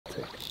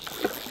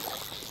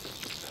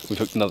We've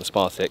hooked another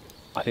Spartic.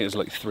 I think there's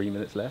like 3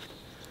 minutes left.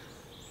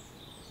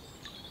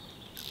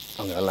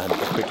 I'm going to land it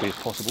as quickly as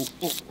possible.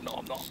 Oh, no,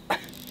 I'm not.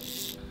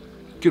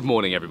 Good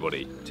morning,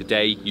 everybody.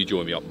 Today, you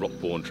join me up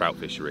Rockbourne Trout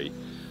Fishery,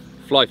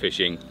 fly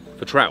fishing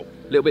for trout.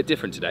 A little bit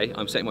different today.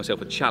 I'm setting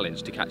myself a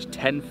challenge to catch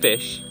 10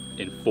 fish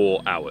in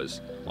 4 hours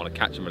on a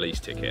catch and release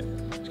ticket.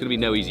 It's going to be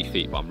no easy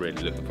feat, but I'm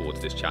really looking forward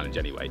to this challenge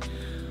anyway.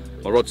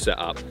 My rod's set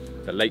up,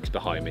 the lake's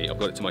behind me, I've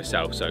got it to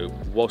myself, so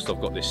whilst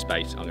I've got this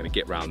space, I'm going to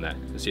get round there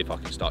and see if I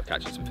can start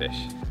catching some fish.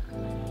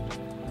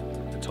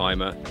 The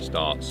timer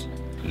starts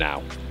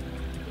now.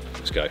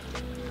 Let's go.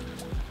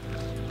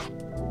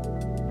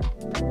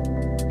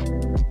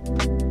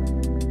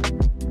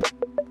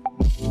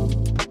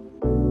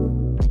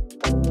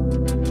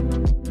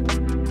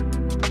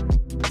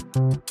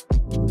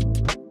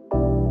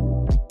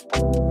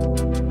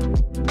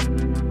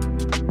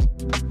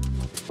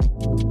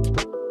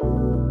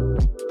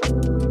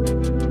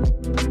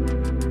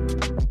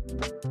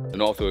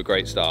 Not off to a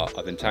great start.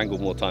 I've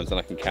entangled more times than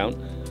I can count.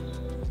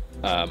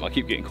 I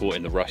keep getting caught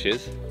in the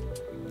rushes.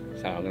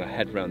 So I'm going to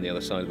head around the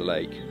other side of the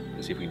lake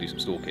and see if we can do some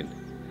stalking.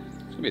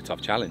 It's going to be a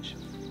tough challenge.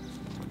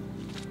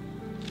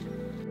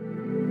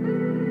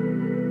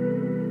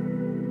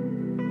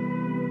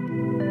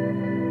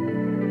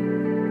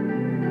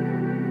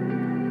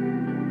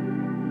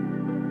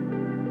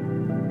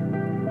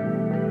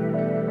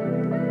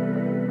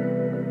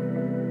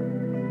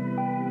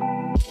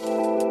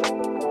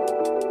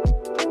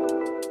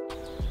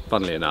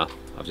 Funnily enough,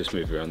 I've just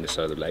moved around this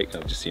side of the lake.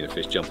 I've just seen a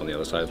fish jump on the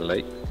other side of the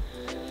lake.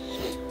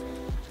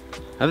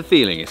 I have a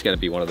feeling it's going to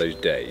be one of those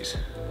days,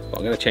 but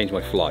I'm going to change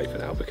my fly for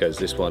now because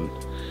this one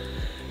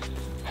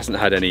hasn't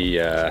had any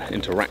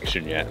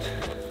interaction yet.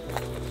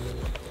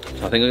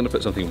 So I think I'm going to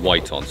put something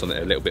white on, something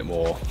a little bit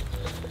more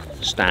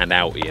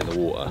stand-outy in the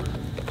water.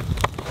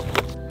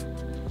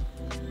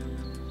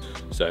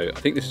 So I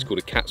think this is called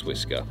a cat's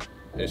whisker.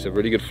 It's a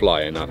really good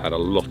fly and I've had a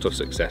lot of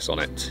success on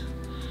it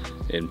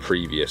in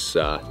previous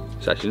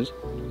sessions.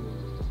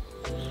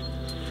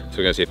 So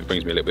we're going to see if it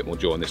brings me a little bit more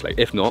joy on this lake.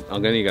 If not,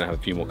 I'm only going to have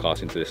a few more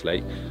casts into this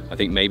lake. I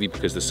think maybe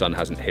because the sun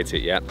hasn't hit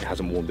it yet, it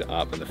hasn't warmed it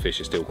up and the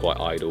fish are still quite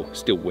idle.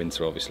 Still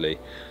winter obviously.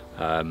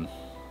 And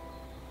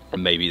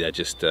maybe they're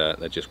just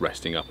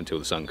resting up until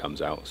the sun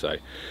comes out. So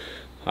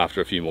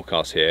after a few more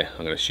casts here,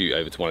 I'm going to shoot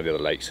over to one of the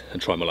other lakes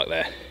and try my luck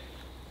there.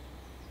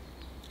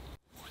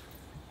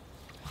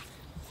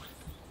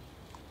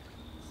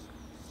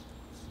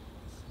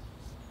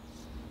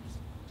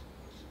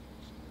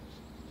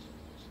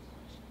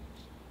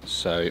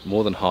 So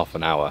more than half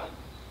an hour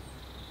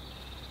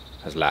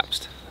has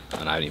lapsed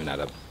and I haven't even had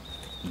a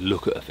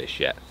look at a fish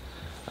yet.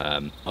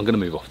 I'm going to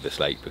move off of this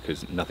lake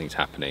because nothing's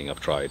happening.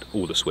 I've tried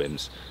all the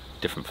swims,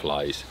 different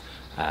flies.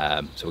 So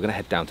we're going to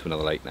head down to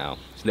another lake now.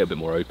 It's a little bit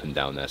more open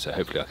down there, so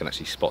hopefully I can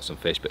actually spot some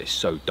fish, but it's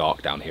so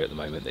dark down here at the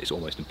moment that it's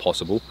almost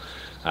impossible.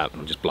 And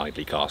I'm just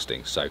blindly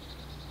casting. So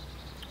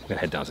we're going to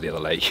head down to the other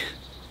lake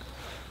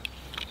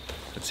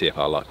and see if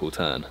our luck will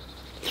turn.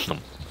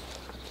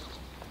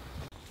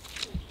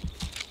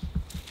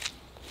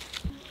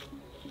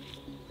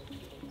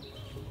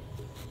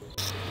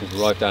 We've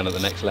arrived down at the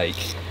next lake,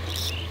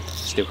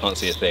 still can't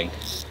see a thing.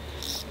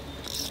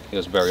 I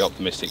was very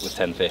optimistic with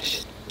 10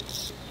 fish.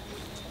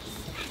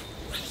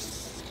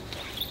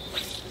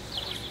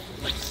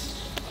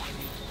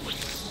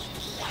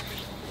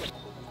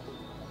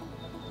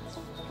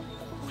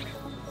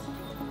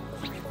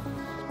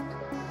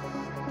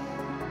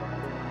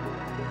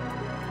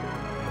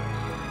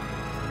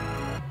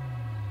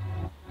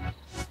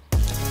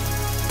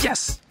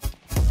 Yes!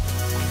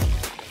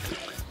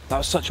 That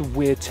was such a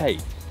weird take.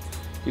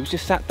 He was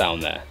just sat down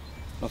there.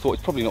 I thought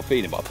it's probably not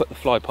feeding, but I put the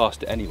fly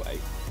past it anyway.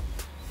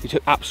 He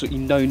took absolutely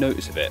no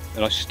notice of it,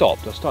 and I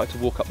stopped. I started to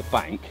walk up the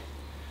bank,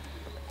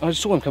 and I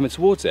just saw him coming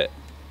towards it.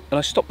 And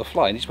I stopped the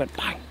fly, and he just went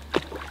bang.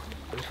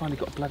 And he finally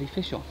got a bloody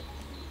fish on.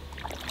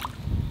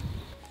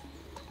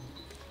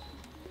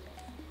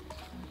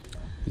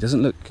 He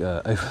doesn't look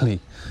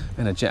overly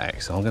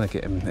energetic, so I'm going to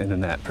get him in the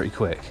net pretty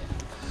quick.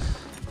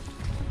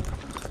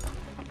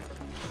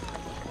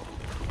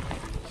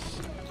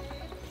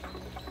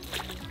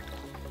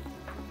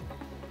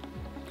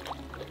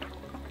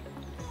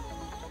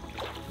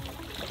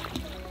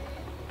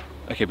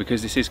 Okay,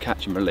 because this is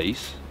catch and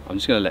release, I'm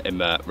just going to let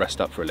him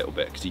rest up for a little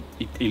bit because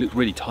he looked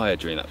really tired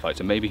during that fight,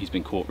 so maybe he's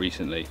been caught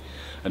recently,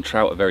 and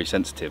trout are very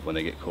sensitive when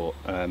they get caught.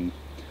 So I'm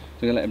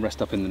going to let him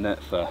rest up in the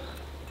net for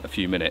a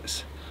few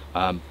minutes.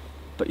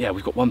 But yeah,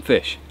 we've got 1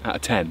 fish out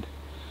of 10.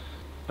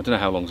 I don't know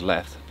how long's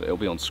left, but it'll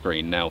be on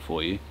screen now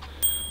for you.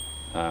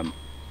 But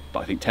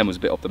I think 10 was a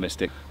bit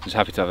optimistic. I'm just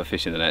happy to have a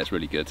fish in the net, it's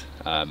really good.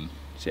 So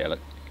yeah, look,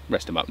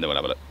 rest him up and then we'll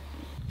have a look.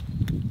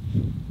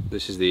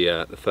 This is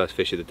the first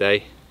fish of the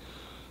day.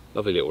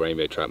 Lovely little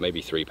rainbow trout,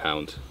 maybe £3.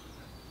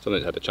 Something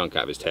that's had a chunk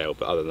out of his tail,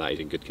 but other than that he's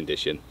in good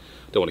condition.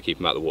 Don't want to keep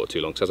him out of the water too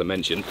long, because as I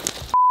mentioned,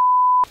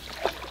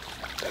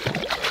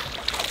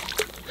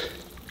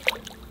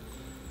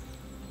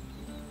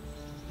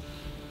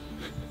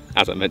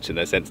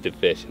 they're sensitive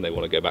fish and they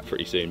want to go back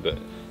pretty soon, but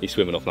he's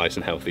swimming off nice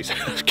and healthy, so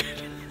that's good.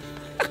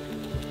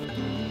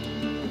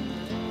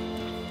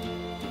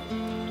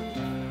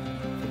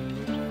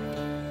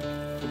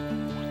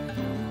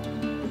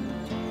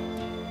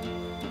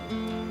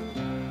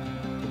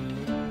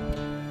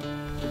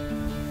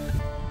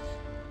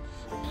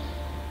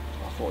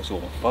 thought I saw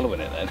one following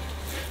it then.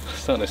 I'm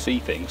starting to see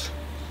things.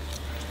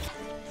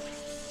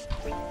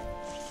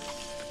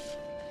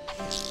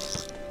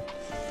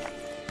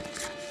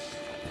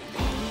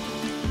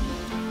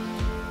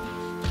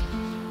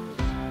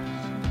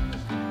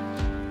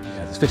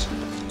 Yeah, there's fish.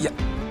 Yeah.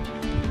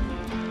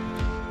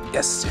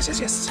 Yes, yes,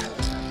 yes, yes.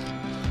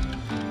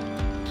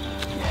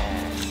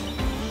 Yes.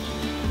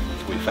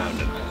 We found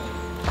him.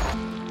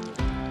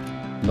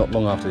 Not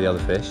long after the other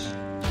fish,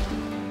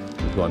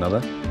 we've got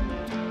another.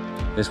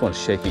 This one's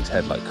shaking its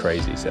head like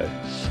crazy, so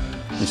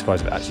I'm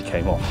surprised if it actually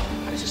came off.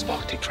 And it's a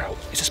Sparktic trout.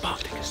 It's a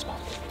Sparktic, it's a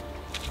Sparktic.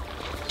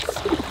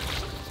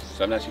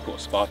 So I haven't actually caught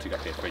a Sparktic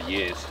up here for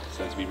years,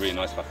 so it's been really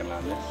nice if I can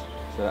land this.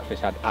 So that fish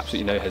had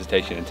absolutely no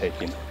hesitation in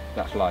taking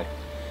that fly.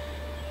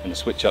 And the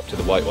switch up to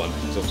the white one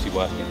is obviously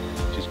working,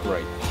 which is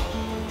great.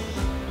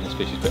 And this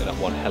fish is putting up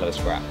one hell of a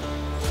scrap.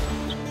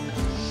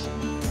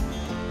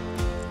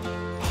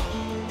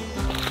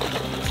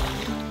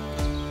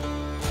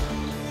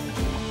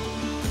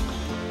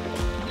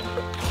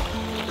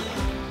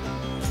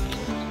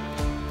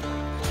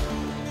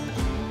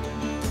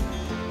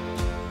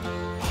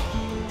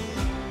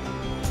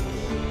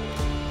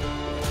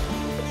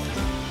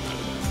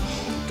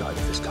 God,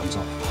 if this comes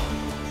off.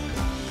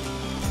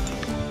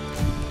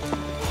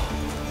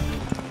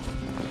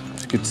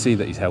 It's good to see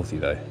that he's healthy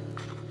though.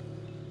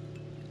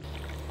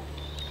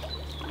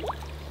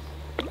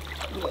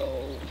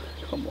 Whoa,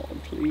 come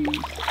on please.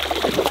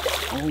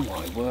 Oh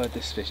my word,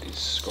 this fish is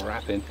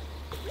scrapping.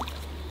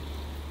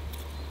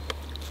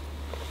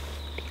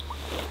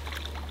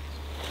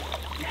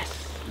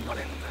 Yes, we got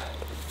him.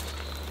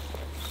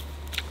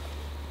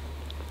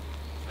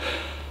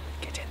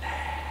 Get in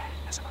there.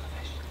 That's another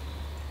fish.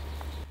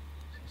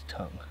 His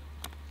tongue.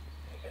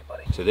 There you go,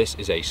 buddy. So this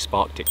is a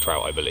Sparktic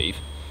trout, I believe.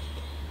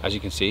 As you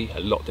can see,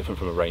 a lot different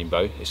from a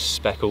rainbow. It's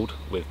speckled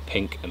with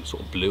pink and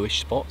sort of bluish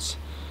spots.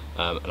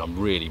 And I'm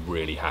really,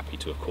 really happy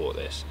to have caught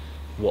this.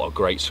 What a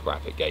great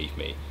scrap it gave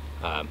me.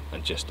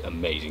 And just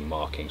amazing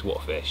markings. What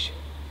a fish.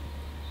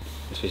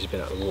 This fish has been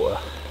out of the water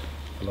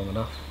for long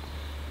enough.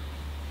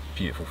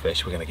 Beautiful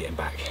fish. We're going to get him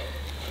back.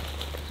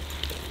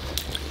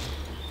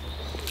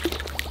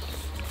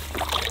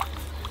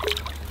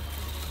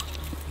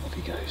 Off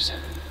he goes.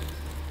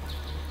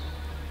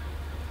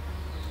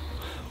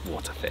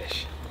 What a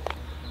fish.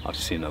 I've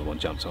just seen another one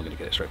jump, so I'm going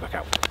to get it straight back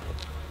out.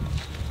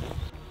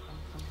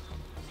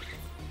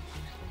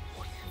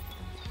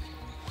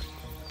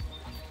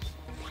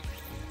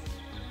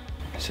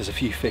 So there's a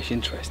few fish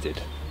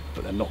interested,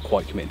 but they're not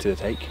quite committing to the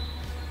take.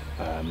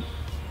 Don't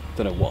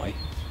know why,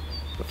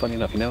 but funny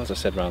enough, you know, as I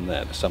said around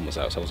there, the sun was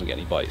out, so I wasn't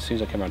getting any bites. As soon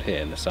as I came around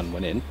here and the sun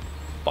went in,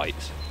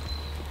 bites.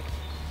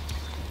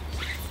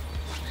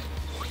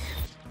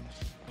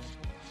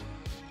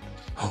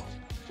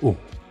 Oh,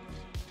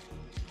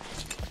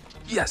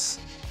 yes.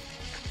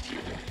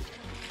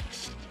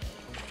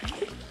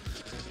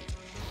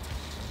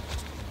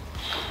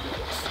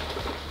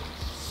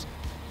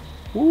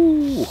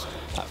 Ooh,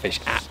 that fish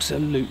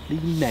absolutely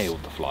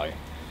nailed the fly.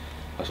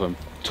 I saw him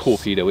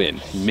torpedo in,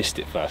 he missed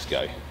it first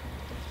go.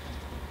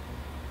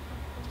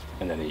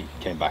 And then he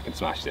came back and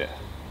smashed it.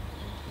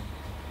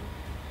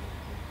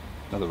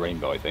 Another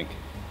rainbow, I think.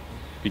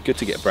 Be good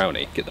to get a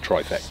brownie, get the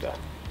trifecta.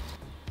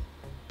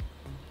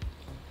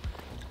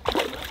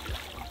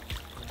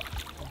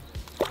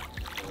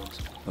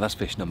 Well, that's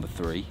fish number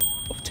 3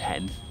 of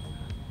 10.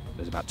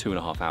 There's about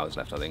 2.5 hours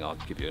left, I think. I'll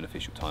give you an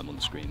official time on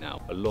the screen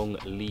now. A long,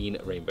 lean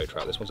rainbow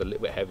trout. This one's a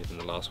little bit heavier than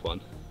the last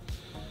one.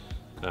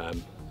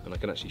 And I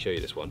can actually show you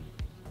this one,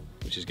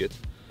 which is good.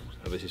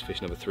 This is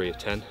fish number 3 of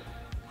 10.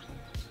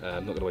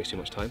 I'm not going to waste too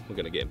much time. We're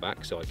going to get him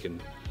back so I can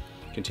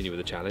continue with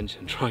the challenge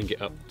and try and get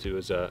up to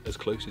as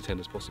close to 10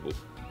 as possible.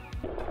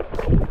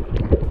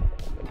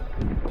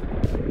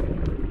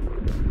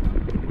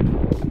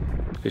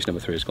 Fish number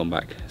 3 has gone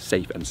back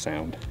safe and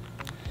sound.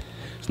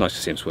 It's nice to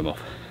see him swim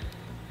off.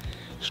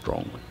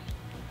 Strong.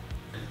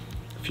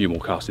 A few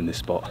more casts in this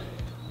spot,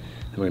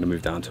 then we're going to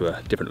move down to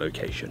a different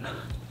location.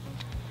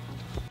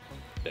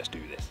 Let's do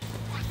this.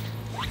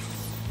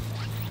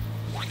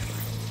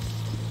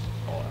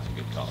 Oh, that's a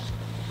good cast.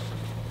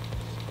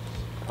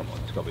 Come on,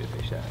 there's got to be a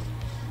fish there.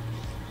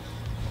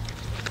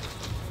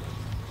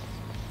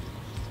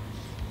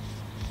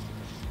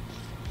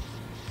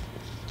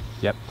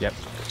 Yep, yep.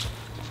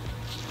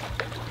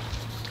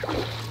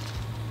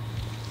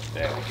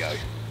 There we go.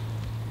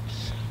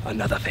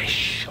 Another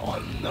fish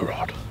on the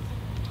rod.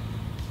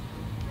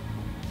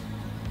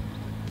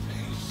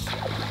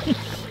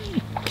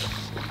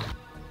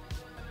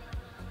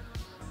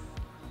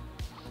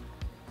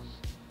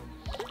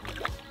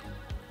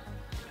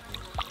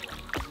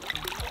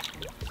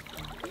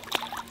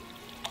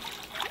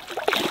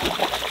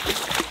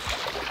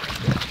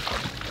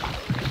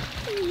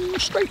 Ooh,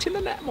 straight in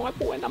the net, my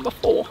boy, number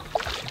 4.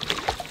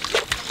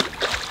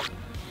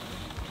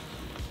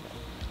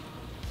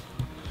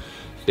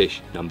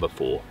 Fish number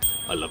 4,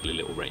 a lovely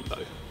little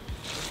rainbow.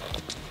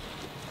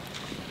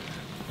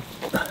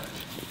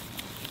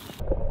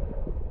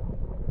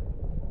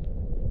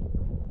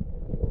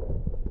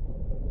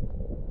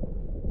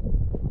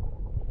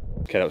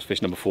 Okay, that was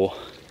fish number 4.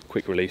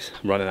 Quick release.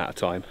 I'm running out of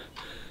time.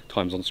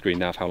 Time's on screen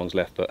now of how long's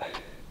left, but I'm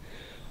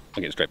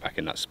getting straight back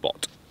in that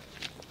spot.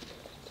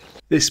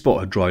 This spot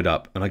had dried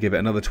up, and I gave it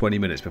another 20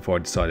 minutes before I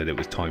decided it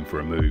was time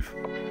for a move.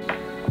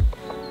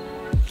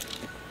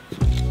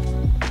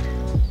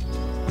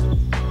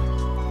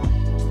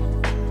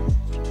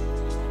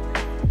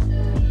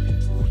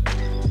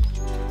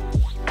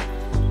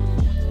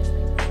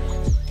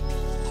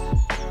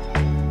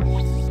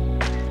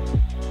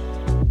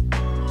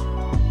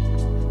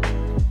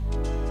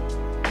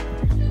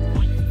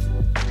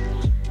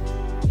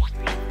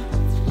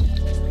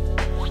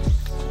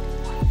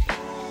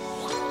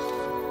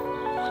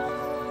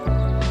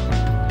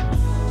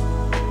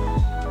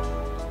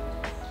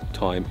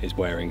 Time is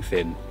wearing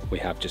thin. We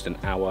have just an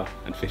hour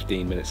and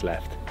 15 minutes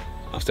left.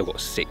 I've still got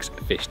 6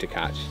 fish to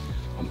catch.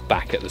 I'm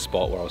back at the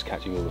spot where I was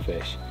catching all the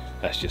fish.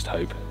 Let's just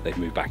hope they've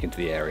moved back into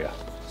the area.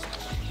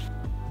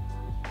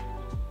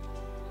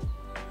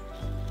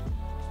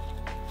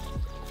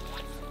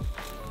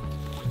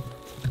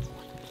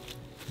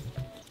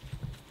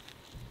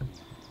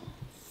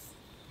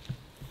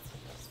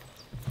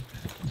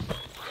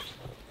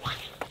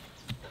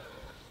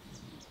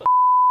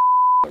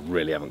 I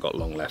really haven't got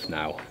long left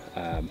now,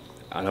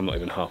 and I'm not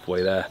even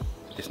halfway there.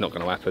 It's not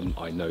going to happen,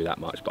 I know that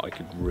much, but I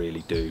could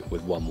really do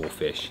with one more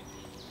fish.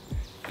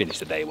 Finish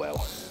the day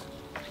well.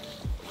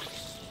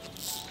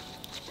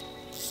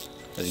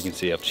 As you can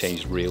see, I've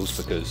changed reels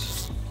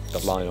because the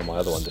line on my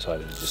other one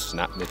decided to just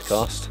snap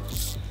mid-cast.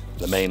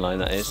 The main line,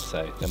 that is,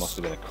 so there must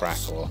have been a crack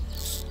or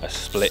a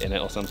split in it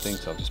or something,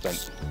 so I've just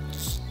spent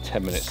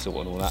 10 minutes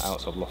sorting all that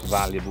out, so I've lost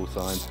valuable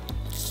time.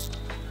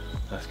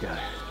 Let's go.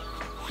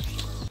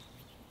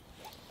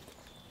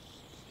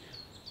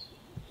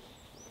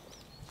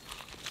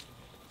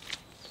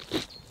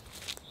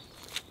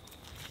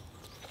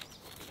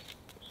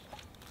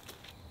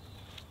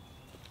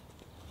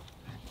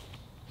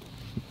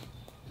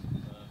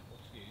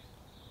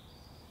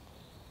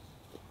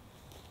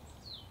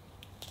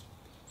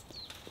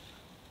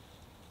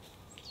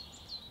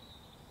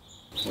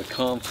 We're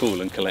calm,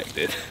 cool and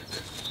collected.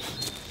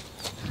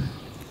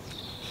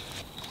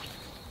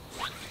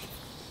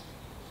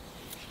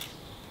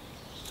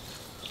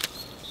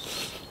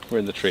 We're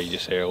in the tree,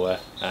 just so you're aware,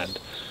 and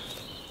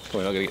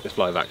we're not going to get this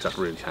fly back because that's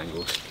really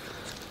tangled.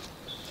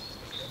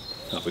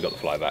 Oh, we got the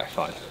fly back,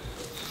 fine.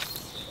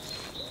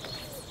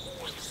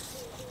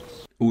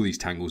 All these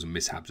tangles and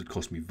mishaps had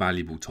cost me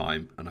valuable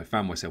time, and I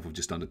found myself with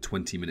just under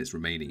 20 minutes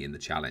remaining in the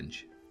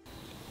challenge.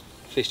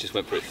 Fish just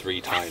went for it 3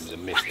 times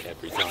and missed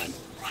every time.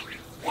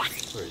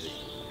 Where is he?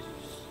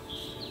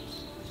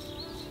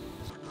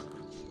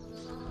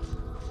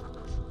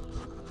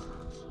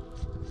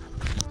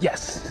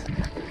 Yes!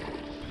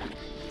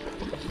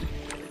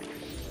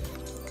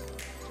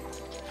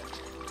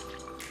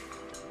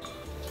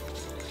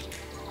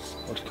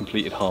 I've just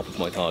completed half of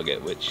my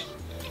target, which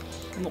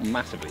I'm not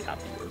massively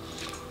happy with,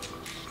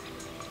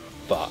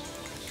 but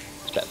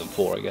it's better than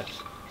 4, I guess.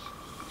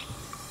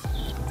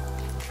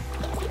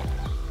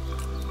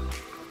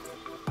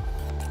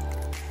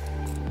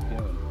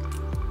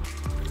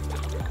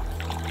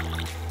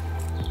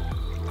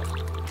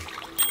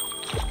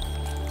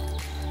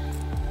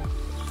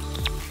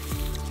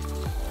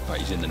 Right,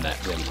 he's in the net,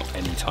 we haven't got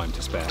any time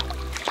to spare.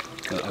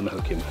 I'm going to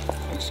unhook him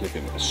and slip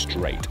him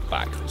straight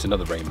back. It's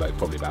another rainbow,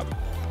 probably about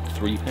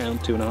 £3,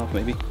 2.5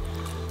 maybe.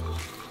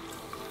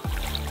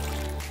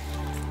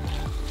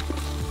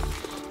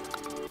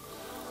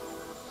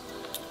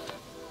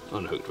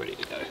 Unhooked, ready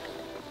to go.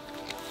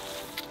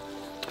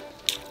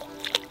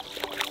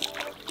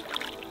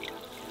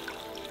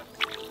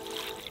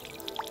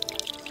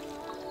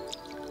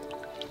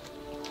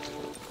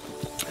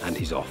 And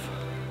he's off.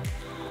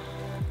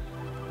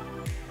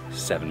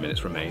 7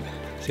 minutes remain.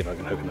 See if I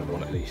can hook another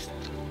one at least.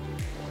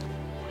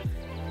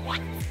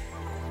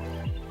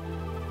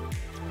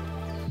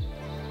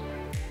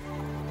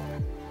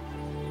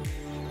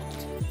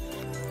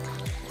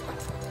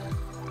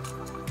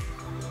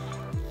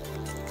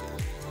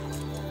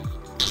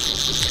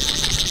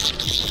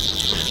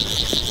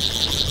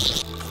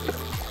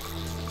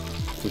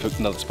 We've hooked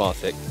another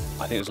Spartic.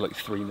 I think there's like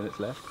 3 minutes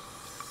left.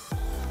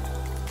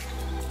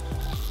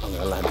 I'm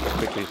going to land it as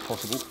quickly as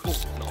possible. Oh,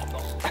 no, I'm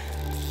not.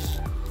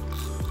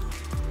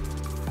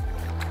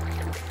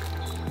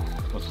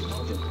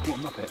 What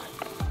a muppet.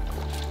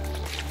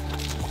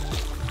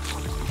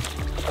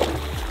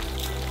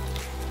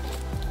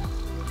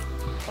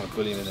 I'll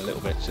bully him in a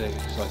little bit too,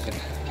 so I can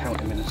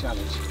count him in the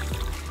challenge.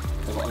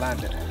 I've got to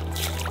land it.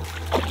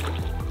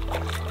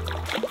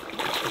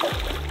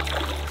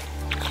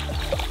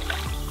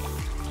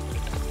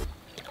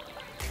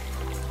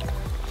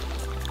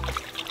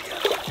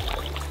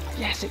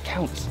 Yes, it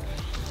counts.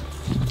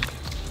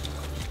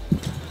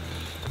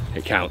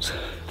 It counts.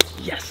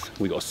 Yes,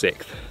 we got a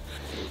 6th.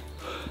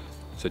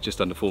 So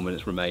just under 4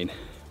 minutes remain.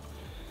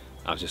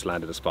 I've just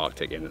landed a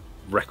Spartic in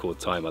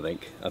record time, I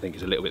think. I think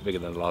it's a little bit bigger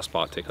than the last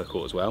Spartic I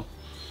caught as well.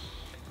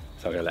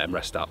 So I'm gonna let him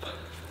rest up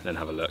and then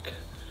have a look.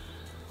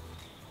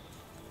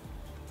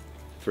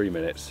 3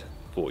 minutes,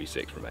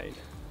 46 remain.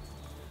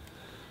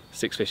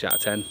 6 fish out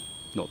of 10,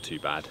 not too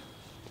bad.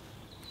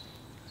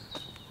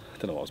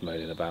 Don't know what I was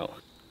moaning about.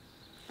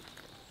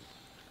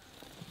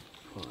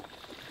 Right.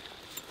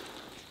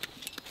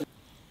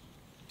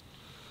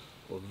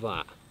 Well,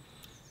 that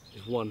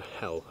is one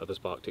hell of a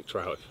spark-tick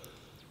trout.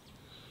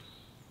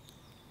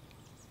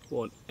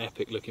 What an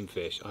epic looking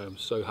fish. I am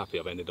so happy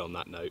I've ended on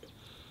that note.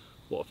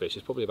 What a fish.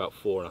 It's probably about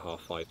 4.5,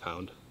 5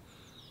 pound.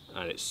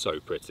 And it's so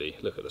pretty.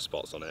 Look at the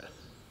spots on it.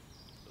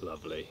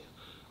 Lovely.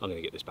 I'm going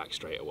to get this back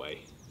straight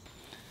away.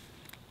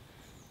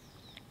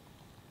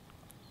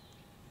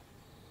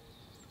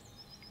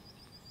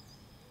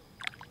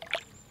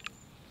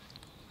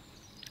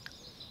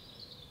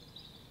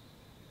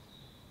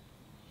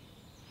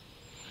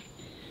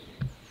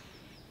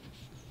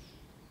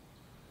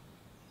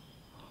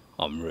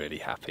 I'm really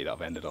happy that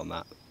I've ended on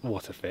that.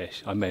 What a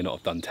fish. I may not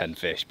have done 10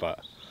 fish,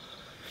 but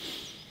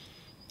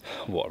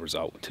what a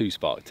result. 2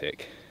 spark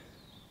tick,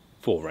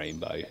 4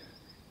 rainbow,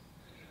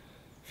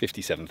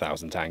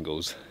 57,000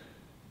 tangles,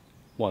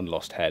 1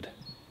 lost head,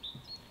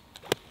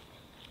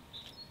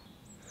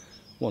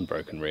 1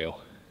 broken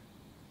reel,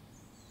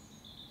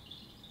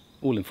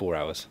 all in 4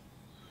 hours.